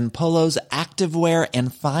 shirts and polos, activewear,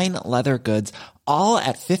 and fine leather goods, all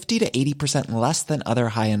at 50 to 80% less than other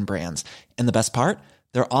high-end brands. And the best part?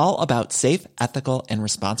 They're all about safe, ethical, and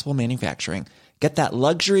responsible manufacturing. Get that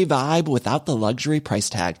luxury vibe without the luxury price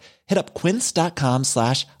tag. Hit up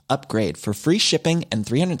quince.com/upgrade for free shipping and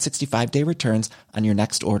 365-day returns on your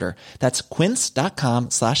next order. That's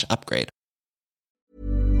quince.com/upgrade.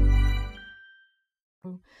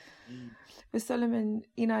 With Solomon,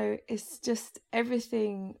 you know, it's just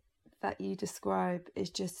everything that you describe is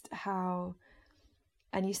just how,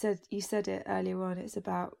 and you said it earlier on, it's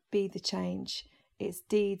about be the change. It's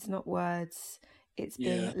deeds, not words. It's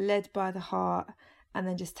being led by the heart and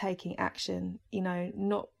then just taking action, you know,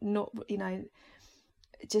 not you know,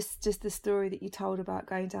 just the story that you told about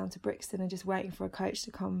going down to Brixton and just waiting for a coach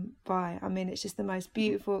to come by. I mean, it's just the most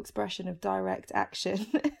beautiful expression of direct action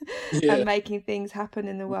and making things happen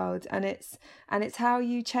in the world. And it's how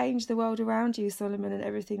you change the world around you, Solomon, and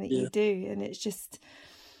everything that you do. And it's just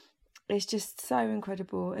so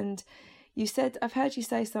incredible. And, You said, I've heard you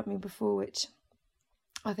say something before, which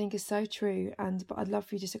I think is so true, but I'd love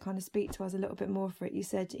for you just to kind of speak to us a little bit more for it. You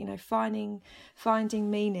said, you know, finding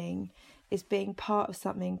meaning is being part of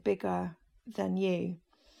something bigger than you.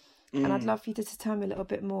 And I'd love for you to tell me a little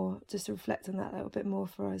bit more, just to reflect on that a little bit more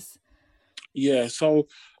for us. Yeah, so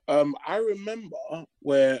I remember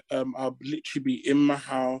where I'll literally be in my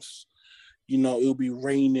house, you know, it'll be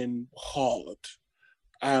raining hard.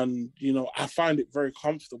 And, you know, I find it very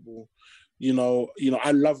comfortable. You know,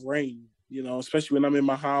 I love rain, you know, especially when I'm in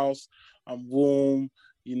my house, I'm warm,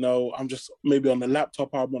 you know, I'm just maybe on the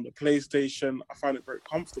laptop, I'm on the PlayStation. I find it very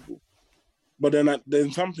comfortable. But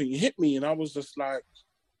then something hit me and I was just like,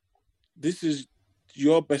 this is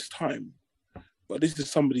your best time, but this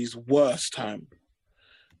is somebody's worst time,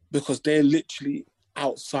 because they're literally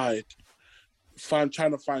outside trying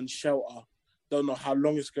to find shelter. Don't know how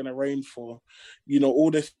long it's going to rain for. You know,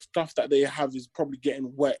 all this stuff that they have is probably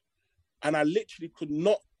getting wet. And I literally could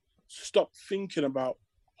not stop thinking about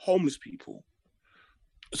homeless people.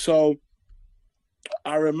 So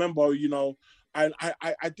I remember, you know, I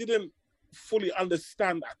didn't fully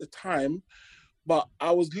understand at the time, but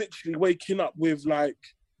I was literally waking up with, like,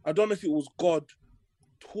 I don't know if it was God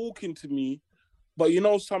talking to me, but, you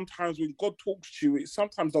know, sometimes when God talks to you, it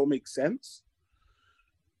sometimes don't make sense.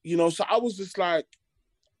 You know, so I was just like,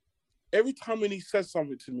 every time when he says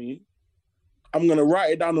something to me, I'm going to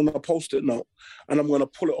write it down on a Post-it note and I'm going to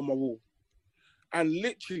pull it on my wall. And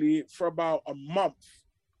literally for about a month,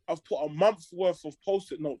 I've put a month's worth of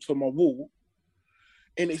Post-it notes on my wall,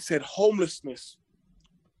 and it said homelessness,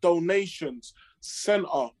 donations,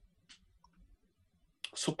 center,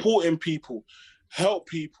 supporting people, help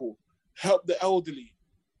the elderly,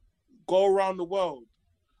 go around the world.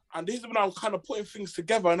 And this is when I was kind of putting things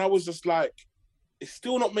together, and I was just like, it's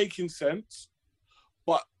still not making sense,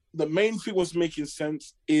 but the main thing was making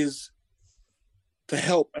sense is to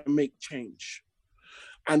help and make change.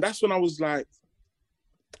 And that's when I was like,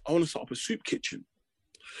 I want to start up a soup kitchen.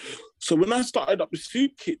 So when I started up the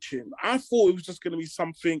soup kitchen, I thought it was just going to be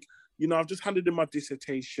something, you know, I've just handed in my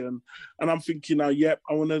dissertation and I'm thinking now, yep,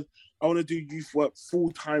 I want to do youth work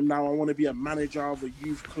full time now. I want to be a manager of a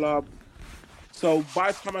youth club. So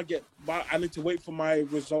by the time I need to wait for my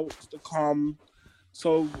results to come.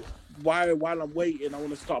 So while I'm waiting, I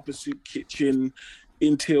want to start up a soup kitchen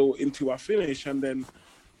until I finish. And then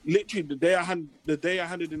literally the day I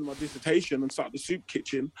handed in my dissertation and started the soup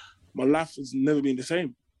kitchen, my life has never been the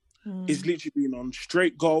same. It's literally been on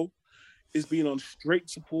straight goal. It's been on straight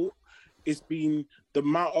support. It's been the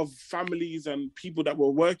amount of families and people that we're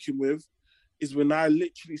working with is when I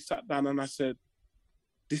literally sat down and I said,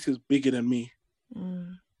 this is bigger than me.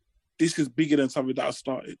 This is bigger than something that I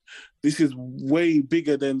started. This is way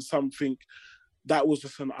bigger than something that was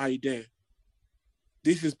just an idea.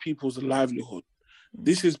 This is people's livelihood.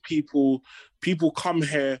 This is people come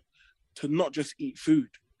here to not just eat food.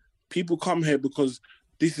 People come here because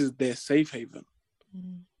this is their safe haven.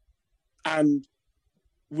 And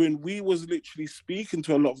when we was literally speaking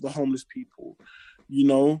to a lot of the homeless people, you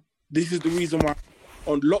know, this is the reason why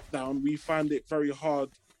on lockdown, we find it very hard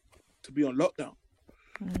to be on lockdown.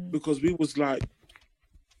 Because we was like,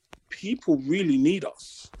 people really need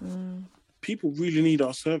us. People really need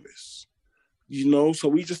our service. You know, so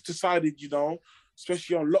we just decided, you know,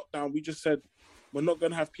 especially on lockdown, we just said, we're not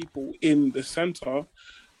going to have people in the center,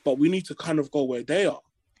 but we need to kind of go where they are.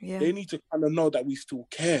 Yeah. They need to kind of know that we still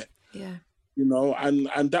care. Yeah. You know,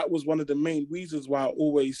 and that was one of the main reasons why I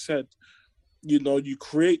always said, you know, you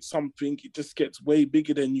create something, it just gets way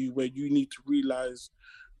bigger than you, where you need to realize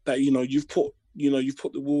that, you know, you've put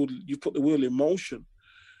the wheel in motion.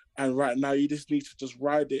 And right now you just need to just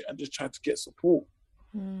ride it and just try to get support.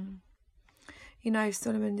 You know,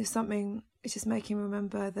 Solomon, there's something, it's just making me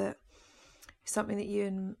remember that something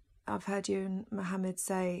that I've heard you and Mohammed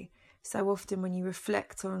say so often when you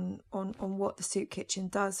reflect on what the Soup Kitchen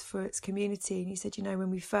does for its community. And you said, you know, when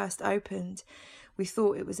we first opened, we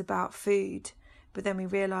thought it was about food, but then we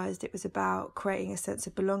realised it was about creating a sense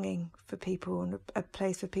of belonging for people and a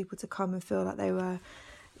place for people to come and feel like they were,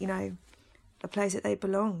 you know, a place that they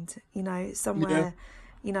belonged, you know, somewhere,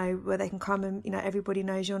 you know, where they can come and, you know, everybody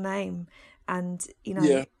knows your name. And, you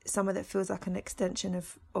know, somewhere that feels like an extension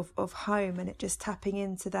of home, and it just tapping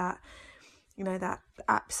into that, you know, that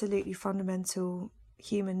absolutely fundamental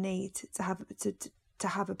human need to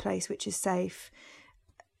have a place which is safe,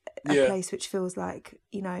 a place which feels like,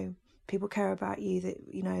 you know, people care about you, that,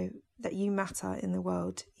 you know, that you matter in the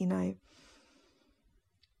world, you know.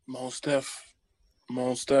 Most def,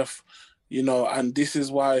 you know, and this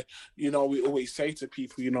is why, you know, we always say to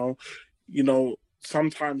people, you know,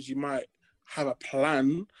 sometimes you might have a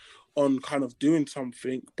plan on kind of doing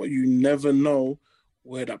something, but you never know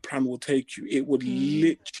where that plan will take you. It would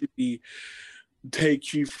literally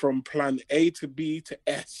take you from plan A to B to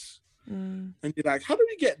S. And you're like, how do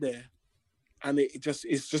we get there? And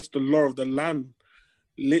it's just the law of the land.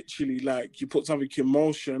 Literally, like, you put something in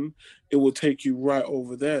motion, it will take you right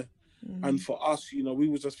over there. And for us, you know, we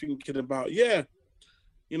were just thinking about, you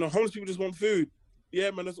know, homeless people just want food. Yeah,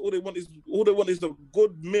 man, that's all they want is a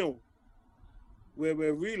good meal. Where we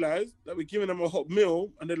realize that we're giving them a hot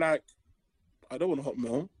meal and they're like, I don't want a hot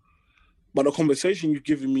meal. But the conversation you've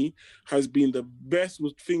given me has been the best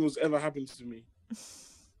thing that's ever happened to me.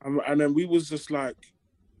 And then we was just like,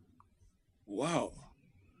 wow.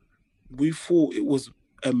 We thought it was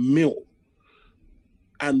a meal.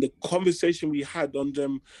 And the conversation we had on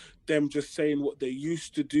them just saying what they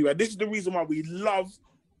used to do. And this is the reason why we love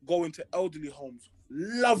going to elderly homes.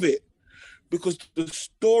 Love it. Because the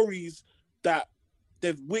stories that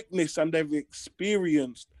they've witnessed and they've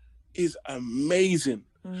experienced is amazing.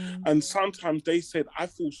 And sometimes they said, I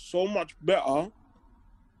feel so much better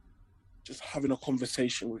just having a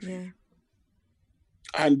conversation with you.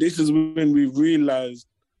 And this is when we realized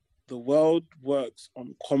the world works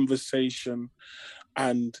on conversation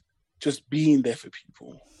and just being there for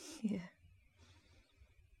people. Yeah.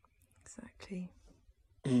 Exactly.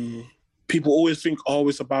 People always think, oh,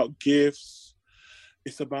 it's about gifts.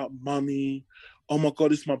 It's about money. Oh my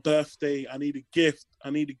God, it's my birthday. I need a gift.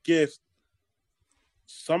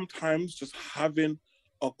 Sometimes just having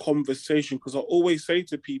a conversation, because I always say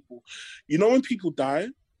to people, you know, when people die,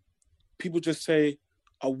 people just say,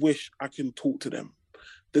 I wish I can talk to them.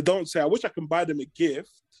 They don't say, I wish I can buy them a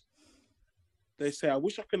gift. They say, I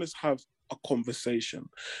wish I can just have a conversation.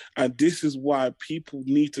 And this is why people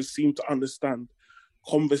need to seem to understand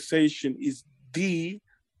conversation is the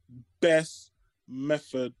best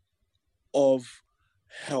method of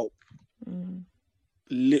help.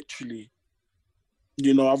 Literally.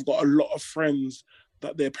 You know, I've got a lot of friends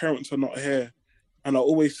that their parents are not here. And I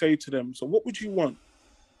always say to them, so what would you want?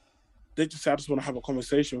 They just say, I just want to have a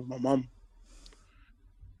conversation with my mum.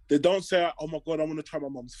 They don't say, oh my God, I want to try my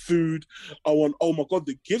mum's food. Oh my God,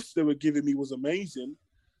 the gifts they were giving me was amazing.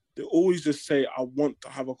 They always just say, I want to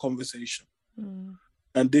have a conversation.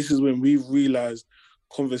 And this is when we realized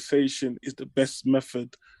conversation is the best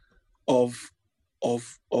method of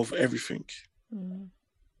everything.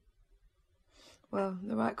 Well,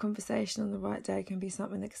 the right conversation on the right day can be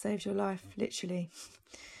something that saves your life, literally.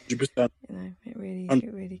 100%. You know, it really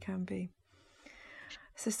can be.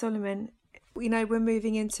 So Solomon, you know, we're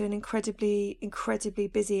moving into an incredibly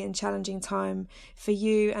busy and challenging time for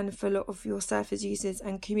you and for a lot of your surfers users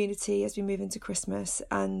and community as we move into Christmas.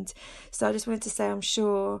 And so I just wanted to say, I'm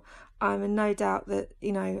sure, I'm in no doubt that,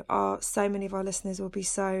 you know, so many of our listeners will be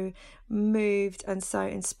so moved and so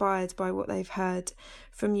inspired by what they've heard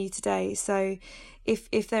from you today. So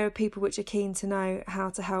if there are people which are keen to know how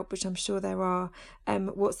to help, which I'm sure there are,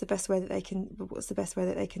 what's the best way that they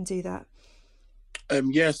can do that?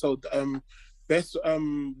 Best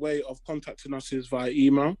way of contacting us is via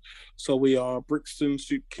email. So we are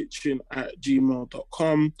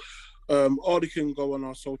brixtonsoupkitchen@gmail.com. Or they can go on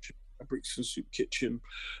our social Brixton Soup Kitchen.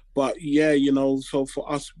 But yeah, you know, so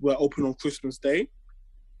for us, we're open on Christmas Day.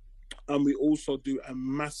 And we also do a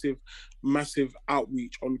massive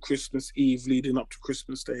outreach on Christmas Eve leading up to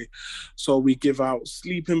Christmas Day. So we give out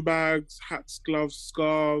sleeping bags, hats, gloves,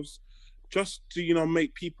 scarves, just to, you know,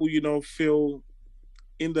 make people, you know, feel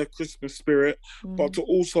in the Christmas spirit, but to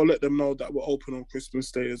also let them know that we're open on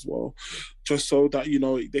Christmas Day as well. Just so that, you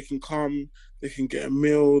know, they can come, they can get a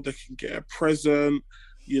meal, they can get a present,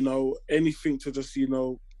 you know, anything to just, you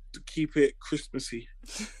know, to keep it Christmassy.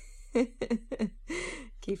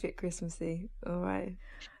 Keep it Christmassy. All right.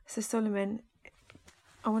 So Solomon,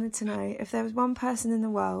 I wanted to know if there was one person in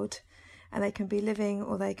the world, and they can be living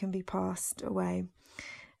or they can be passed away,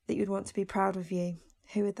 that you'd want to be proud of you,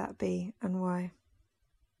 who would that be and why?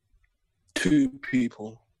 2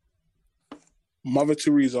 people. Mother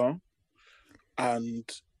Teresa and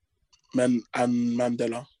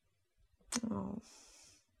Mandela. Oh.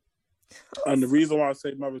 And the reason why I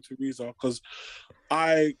say Mother Teresa, because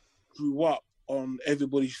I grew up on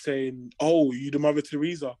everybody saying, oh, you the Mother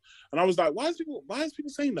Teresa. And I was like, why is people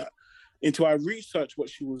saying that? Until I researched what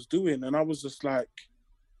she was doing. And I was just like,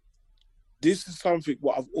 this is something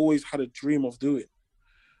what I've always had a dream of doing.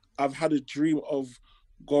 I've had a dream of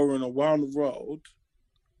going around the world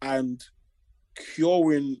and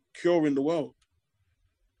curing the world.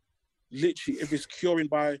 Literally, if it's curing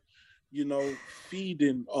by, you know,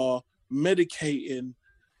 feeding or medicating,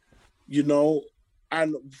 you know,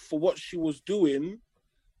 and for what she was doing,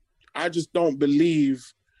 I just don't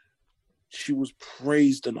believe she was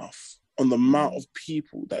praised enough on the amount of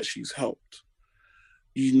people that she's helped.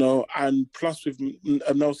 You know, and plus with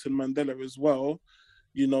Nelson Mandela as well,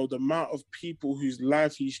 you know, the amount of people whose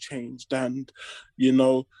life he's changed and, you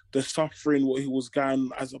know, the suffering, what he was going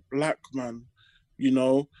as a black man, you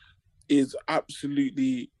know, is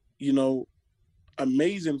absolutely, you know,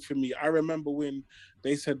 amazing for me. I remember when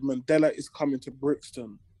they said Mandela is coming to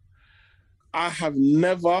Brixton. I have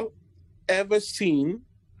never, ever seen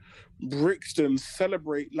Brixton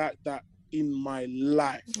celebrate like that in my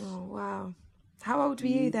life. Oh, wow. How old were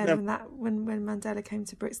you then when Mandela came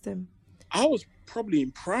to Brixton? I was probably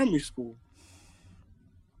in primary school.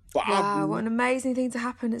 But wow, what an amazing thing to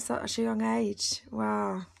happen at such a young age.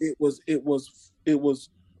 Wow. It was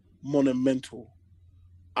monumental.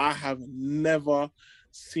 I have never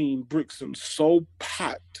seen Brixton so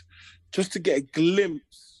packed just to get a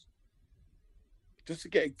glimpse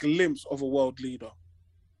of a world leader.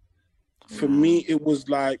 For me, it was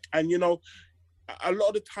like, and you know, a lot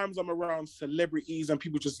of the times I'm around celebrities and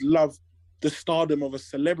people just love the stardom of a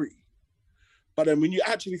celebrity. But then when you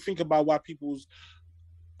actually think about why people's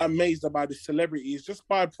amazed about the celebrities, just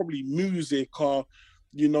by probably music or,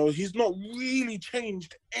 you know, he's not really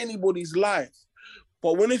changed anybody's life.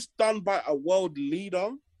 But when it's done by a world leader,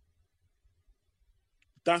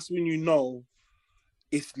 that's when you know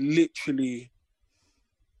it's literally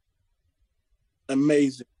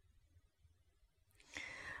amazing.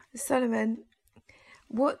 Solomon,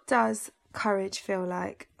 what does courage feel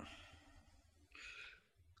like?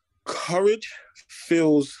 Courage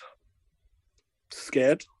feels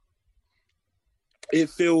scared. It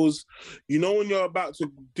feels, you know, when you're about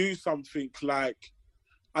to do something like,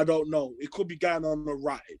 I don't know, it could be going on a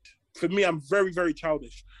ride. For me, I'm very, very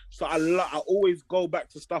childish. So I always go back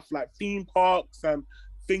to stuff like theme parks and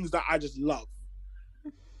things that I just love.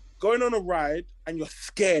 Going on a ride and you're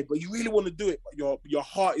scared, but you really want to do it, but your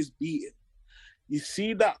heart is beating. You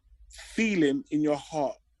see that feeling in your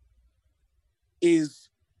heart is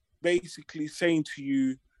basically saying to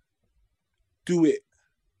you, do it.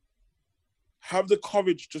 Have the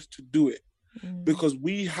courage just to do it. Because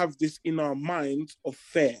we have this in our minds of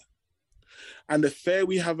fear. And the fear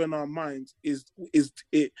we have in our minds is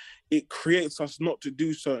it creates us not to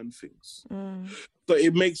do certain things. So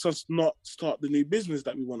it makes us not start the new business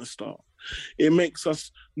that we want to start. It makes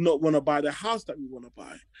us not want to buy the house that we want to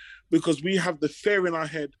buy. Because we have the fear in our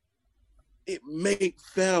head, it may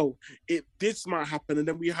fail, this might happen. And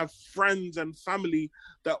then we have friends and family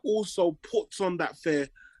that also puts on that fear.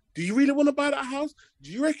 Do you really want to buy that house?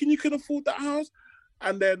 Do you reckon you can afford that house?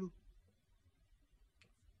 And then,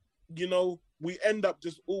 you know, we end up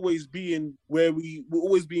just always being where we're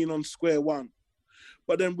always being on square one.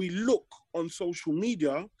 But then we look on social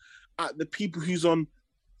media at the people who's on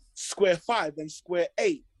square 5 and square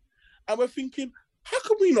 8. And we're thinking, how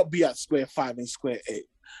can we not be at square 5 and square 8?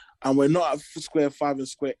 And we're not at square 5 and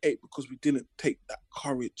square 8 because we didn't take that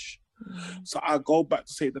courage. So I go back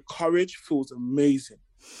to say the courage feels amazing.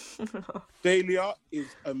 Failure is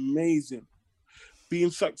amazing.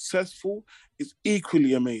 Being successful is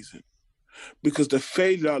equally amazing. Because the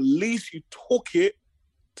failure, at least you took it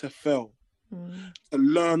to fail. To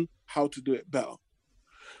learn how to do it better.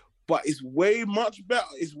 But it's way much better.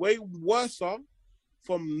 It's way worse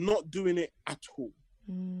from not doing it at all.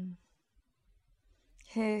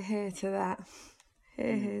 Hear to that.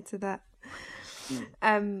 Hear to that.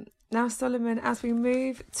 Now, Solomon, as we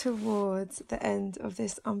move towards the end of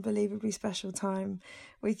this unbelievably special time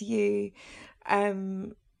with you,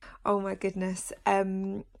 oh my goodness,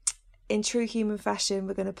 in true human fashion,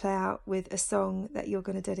 we're going to play out with a song that you're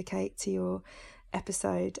going to dedicate to your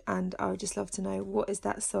episode. And I would just love to know, what is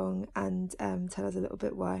that song? And tell us a little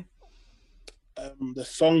bit why. The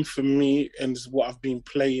song for me, and is what I've been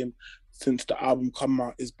playing since the album come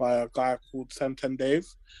out, is by a guy called Santan Dave,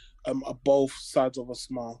 Both Sides of a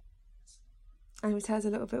Smile. And tell us a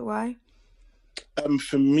little bit why.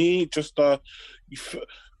 For me, just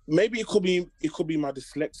maybe it could be my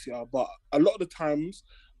dyslexia, but a lot of the times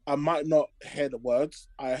I might not hear the words.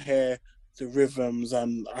 I hear the rhythms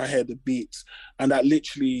and I hear the beats, and that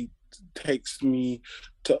literally takes me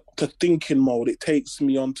to thinking mode. It takes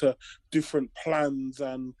me onto different plans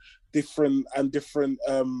and different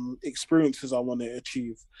experiences I want to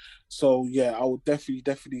achieve. So yeah, I would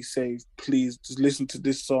definitely say, please just listen to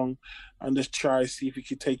this song and just try see if it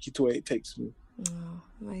can take you to where it takes me. Oh,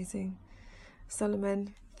 amazing.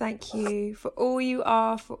 Solomon, thank you for all you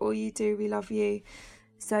are, for all you do. We love you.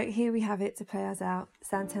 So here we have it to play us out.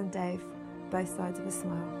 Santan Dave, Both Sides of a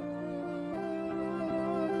Smile.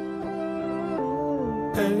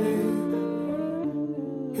 Hey,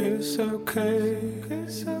 it's okay,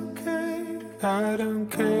 it's okay. I don't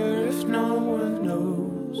care if no one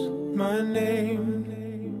knows my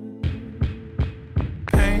name.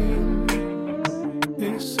 Pain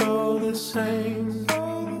is all the same,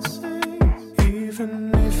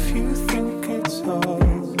 even if you think it's all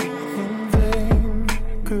in vain.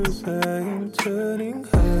 'Cause I am turning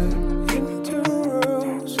her into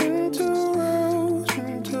rose, into rose,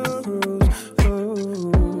 into rose, oh,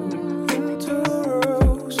 into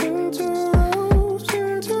rose, into rose,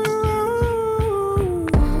 into rose.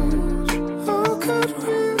 How could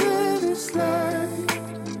we let it slide?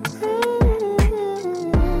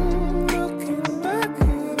 Looking back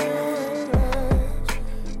at our lives,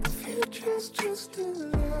 the future's just a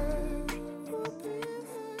lie. We'll be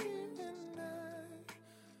there and I.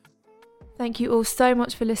 Thank you all so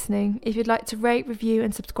much for listening. If you'd like to rate, review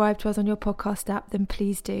and subscribe to us on your podcast app, then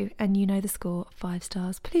please do. And you know the score, 5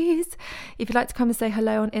 stars, please. If you'd like to come and say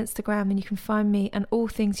hello on Instagram, then you can find me and all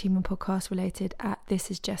things human podcast related at This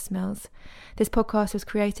Is Jess Mills. This podcast was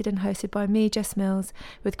created and hosted by me, Jess Mills,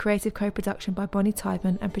 with creative co-production by Bonnie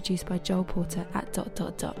Tyburn and produced by Joel Porter at ...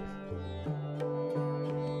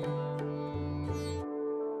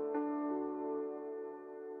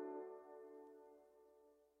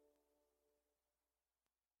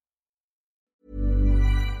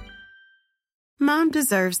 Mom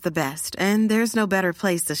deserves the best, and there's no better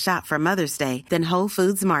place to shop for Mother's Day than Whole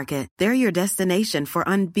Foods Market. They're your destination for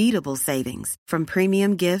unbeatable savings, from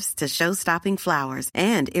premium gifts to show-stopping flowers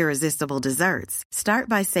and irresistible desserts. Start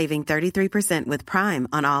by saving 33% with Prime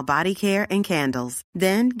on all body care and candles.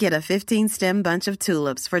 Then get a 15-stem bunch of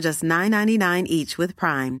tulips for just $9.99 each with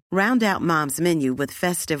Prime. Round out Mom's menu with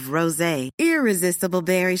festive rosé, irresistible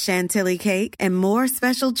berry chantilly cake, and more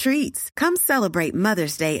special treats. Come celebrate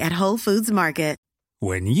Mother's Day at Whole Foods Market.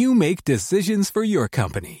 When you make decisions for your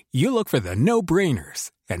company, you look for the no-brainers.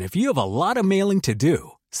 And if you have a lot of mailing to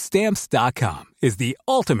do, Stamps.com is the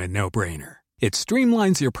ultimate no-brainer. It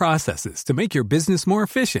streamlines your processes to make your business more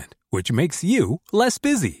efficient, which makes you less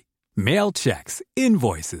busy. Mail checks,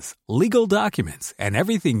 invoices, legal documents, and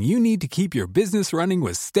everything you need to keep your business running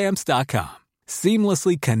with Stamps.com.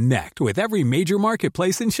 Seamlessly connect with every major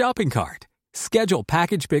marketplace and shopping cart. Schedule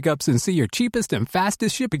package pickups and see your cheapest and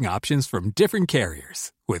fastest shipping options from different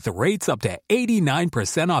carriers, with rates up to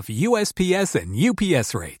 89% off USPS and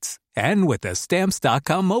UPS rates. And with the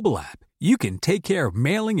Stamps.com mobile app, you can take care of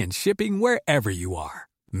mailing and shipping wherever you are.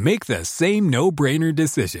 Make the same no-brainer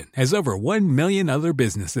decision as over 1 million other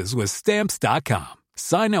businesses with Stamps.com.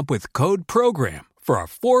 Sign up with code PROGRAM for a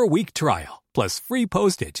 4-week trial, plus free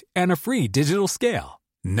postage and a free digital scale.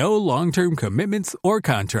 No long-term commitments or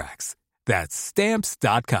contracts. That's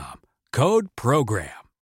Stamps.com. Code PROGRAM.